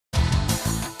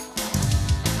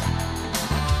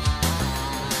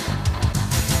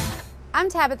I'm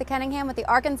Tabitha Cunningham with the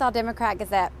Arkansas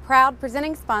Democrat-Gazette, proud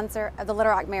presenting sponsor of the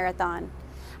Little Rock Marathon.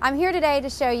 I'm here today to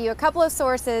show you a couple of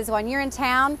sources when you're in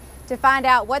town to find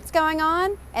out what's going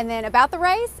on, and then about the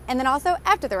race, and then also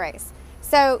after the race.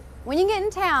 So when you get in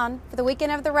town for the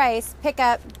weekend of the race, pick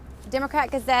up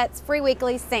Democrat-Gazette's free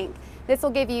weekly Sync. This will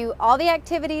give you all the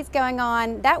activities going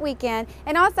on that weekend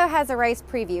and also has a race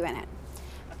preview in it.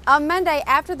 On Monday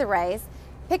after the race,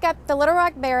 pick up the Little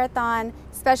Rock Marathon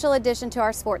special edition to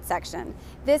our sports section.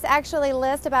 This actually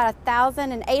lists about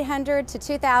 1,800 to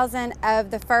 2,000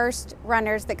 of the first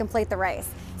runners that complete the race.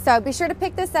 So be sure to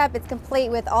pick this up. It's complete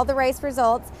with all the race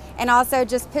results and also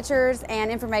just pictures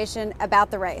and information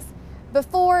about the race.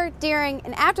 Before, during,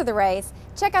 and after the race,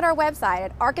 check out our website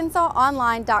at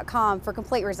arkansasonline.com for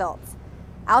complete results.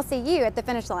 I'll see you at the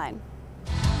finish line.